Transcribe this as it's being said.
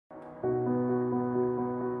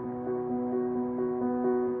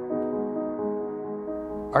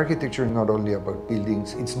Architecture is not only about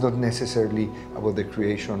buildings, it's not necessarily about the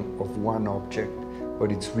creation of one object, but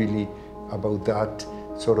it's really about that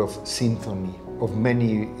sort of symphony of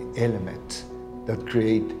many elements that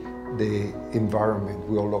create the environment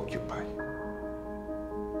we all occupy.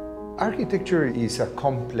 Architecture is a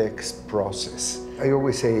complex process. I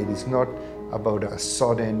always say it is not about a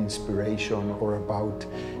sudden inspiration or about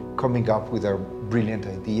coming up with a brilliant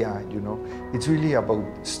idea, It's really about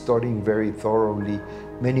studying very thoroughly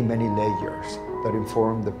many layers that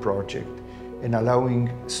inform the project and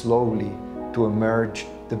allowing slowly to emerge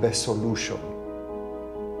the best solution.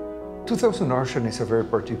 2000 Ocean is a very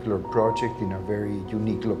particular project in a very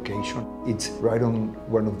unique location. It's right on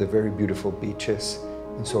one of the very beautiful beaches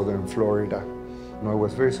in southern Florida. I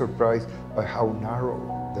was very surprised by how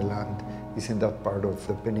narrow the land is in that part of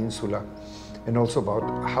the peninsula, and also about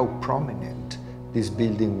how prominent this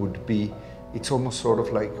building would be. It's almost sort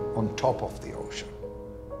of like on top of the ocean.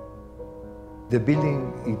 The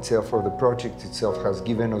building itself, or the project itself, has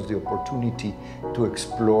given us the opportunity to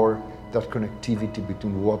explore that connectivity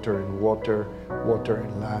between water and water, water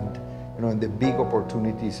and land, and the big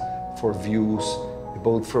opportunities for views,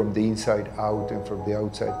 both from the inside out and from the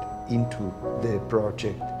outside into the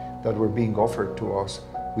project that were being offered to us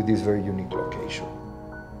with this very unique location.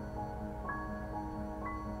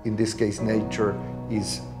 In this case, nature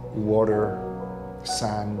is water,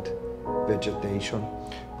 sand, vegetation,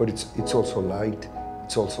 but it's also light,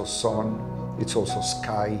 it's also sun, it's also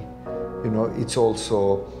sky, it's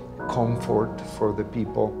also comfort for the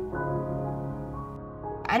people.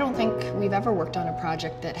 I don't think we've ever worked on a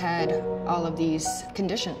project that had all of these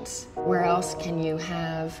conditions. Where else can you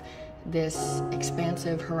have this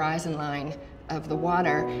expansive horizon line of the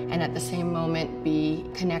water and at the same moment be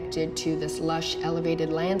connected to this lush elevated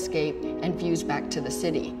landscape and views back to the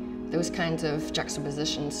city? Those kinds of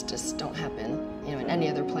juxtapositions just don't happen, in any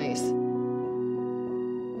other place.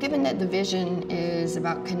 Given that the vision is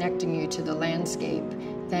about connecting you to the landscape,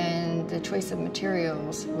 then the choice of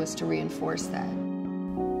materials was to reinforce that.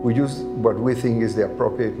 We use what we think is the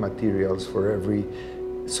appropriate materials for every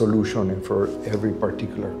solution and for every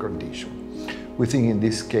particular condition. We think in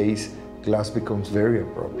this case, glass becomes very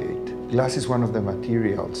appropriate. Glass is one of the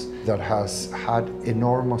materials that has had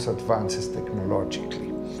enormous advances technologically.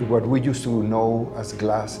 What we used to know as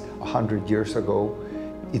glass 100 years ago,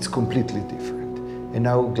 it's completely different. And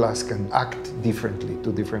now glass can act differently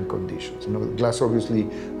to different conditions. Glass obviously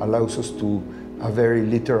allows us to a very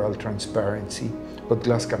literal transparency, but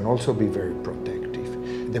glass can also be very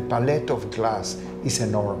protective. The palette of glass is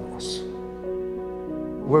enormous.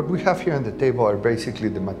 What we have here on the table are basically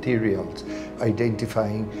the materials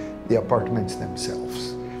identifying the apartments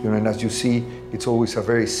themselves. And as you see, it's always a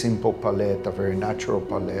very simple palette, a very natural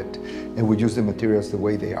palette, and we use the materials the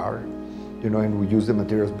way they are, and we use the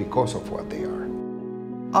materials because of what they are.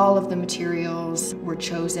 All of the materials were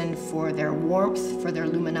chosen for their warmth, for their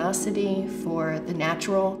luminosity, for the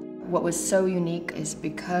natural. What was so unique is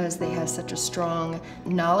because they have such a strong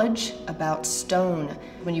knowledge about stone.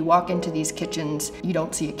 When you walk into these kitchens, you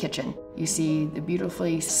don't see a kitchen. You see the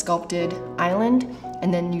beautifully sculpted island,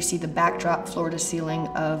 and then you see the backdrop floor to ceiling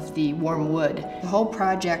of the warm wood. The whole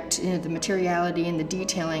project, the materiality and the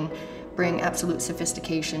detailing bring absolute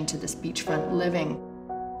sophistication to this beachfront living.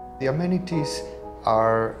 The amenities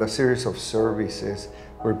are a series of services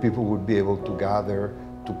where people would be able to gather,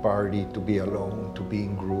 to party, to be alone, to be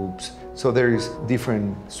in groups. So there is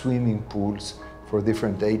different swimming pools for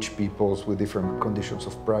different age peoples with different conditions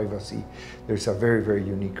of privacy. There's a very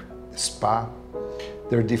unique spa.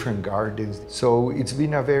 There are different gardens. So it's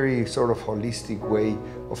been a very sort of holistic way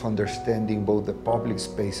of understanding both the public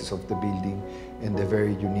spaces of the building and the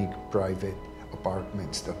very unique private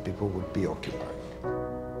apartments that people would be occupying.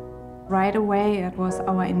 Right away, it was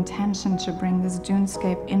our intention to bring this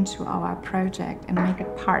dunescape into our project and make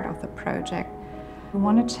it part of the project. We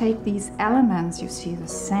want to take these elements, you see the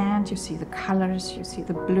sand, you see the colors, you see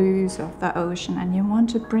the blues of the ocean, and you want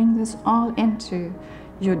to bring this all into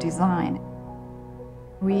your design.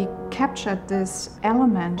 We captured this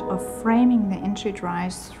element of framing the entry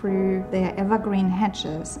drives through their evergreen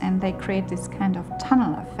hedges, and they create this kind of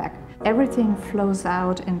tunnel effect. Everything flows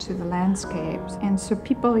out into the landscapes, and so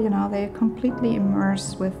people, they're completely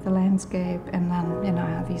immersed with the landscape, and then,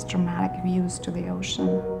 have these dramatic views to the ocean.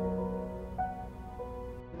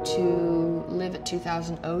 To live at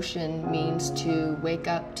 2000 Ocean means to wake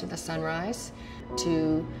up to the sunrise,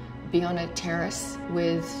 to be on a terrace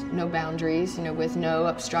with no boundaries, with no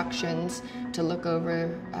obstructions, to look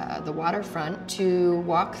over the waterfront, to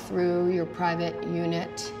walk through your private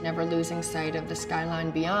unit, never losing sight of the skyline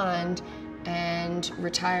beyond, and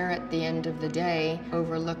retire at the end of the day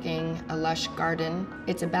overlooking a lush garden.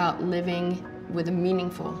 It's about living with a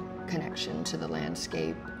meaningful connection to the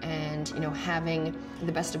landscape and, having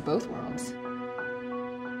the best of both worlds.